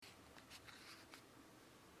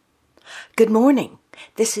Good morning.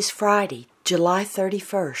 This is Friday, July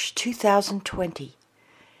 31st, 2020.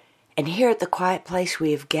 And here at the Quiet Place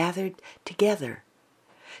we have gathered together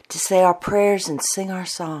to say our prayers and sing our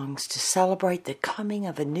songs to celebrate the coming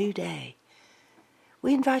of a new day.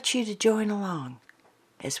 We invite you to join along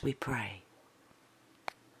as we pray.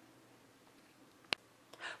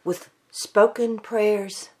 With spoken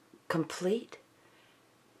prayers complete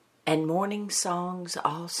and morning songs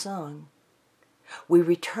all sung, we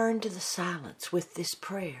return to the silence with this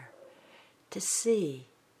prayer to see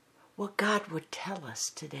what God would tell us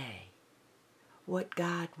today, what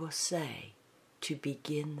God will say to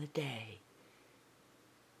begin the day.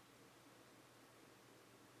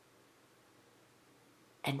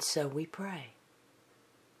 And so we pray,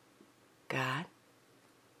 God,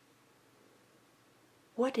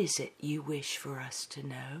 what is it you wish for us to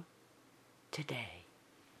know today?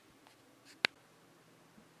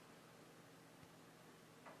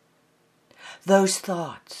 Those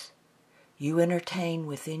thoughts you entertain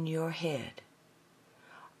within your head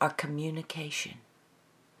are communication.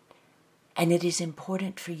 And it is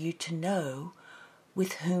important for you to know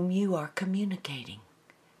with whom you are communicating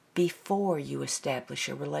before you establish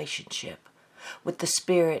a relationship with the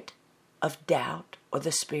spirit of doubt or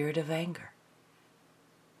the spirit of anger.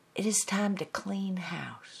 It is time to clean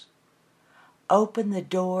house. Open the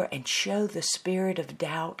door and show the spirit of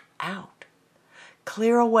doubt out.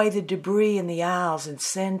 Clear away the debris in the aisles and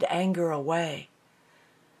send anger away.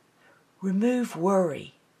 Remove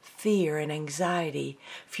worry, fear, and anxiety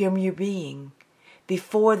from your being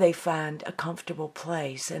before they find a comfortable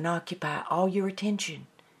place and occupy all your attention.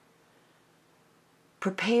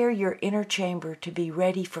 Prepare your inner chamber to be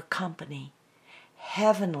ready for company,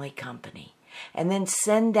 heavenly company, and then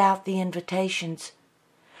send out the invitations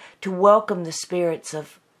to welcome the spirits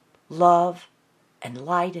of love and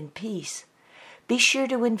light and peace. Be sure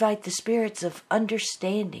to invite the spirits of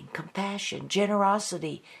understanding, compassion,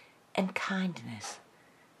 generosity, and kindness.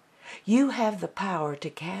 You have the power to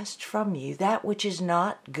cast from you that which is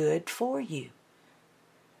not good for you.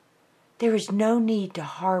 There is no need to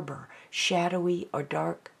harbor shadowy or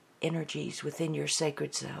dark energies within your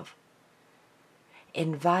sacred self.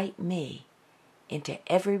 Invite me into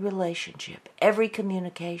every relationship, every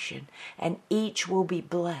communication, and each will be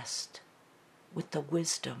blessed with the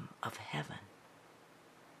wisdom of heaven.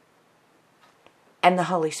 And the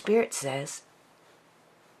Holy Spirit says,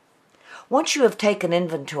 once you have taken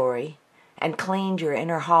inventory and cleaned your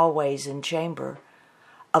inner hallways and chamber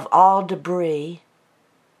of all debris,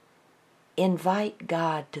 invite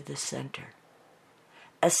God to the center.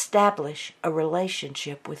 Establish a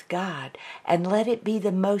relationship with God and let it be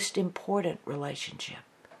the most important relationship.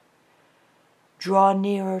 Draw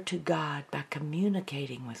nearer to God by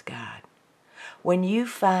communicating with God. When you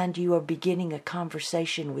find you are beginning a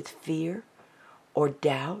conversation with fear, or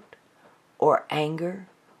doubt, or anger,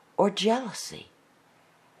 or jealousy,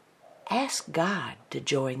 ask God to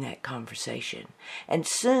join that conversation, and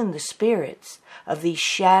soon the spirits of these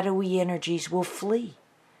shadowy energies will flee,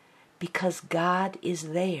 because God is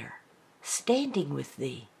there, standing with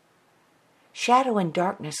thee. Shadow and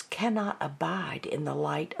darkness cannot abide in the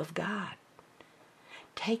light of God.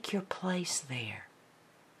 Take your place there,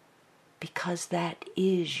 because that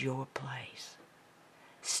is your place,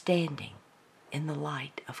 standing in the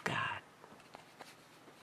light of God.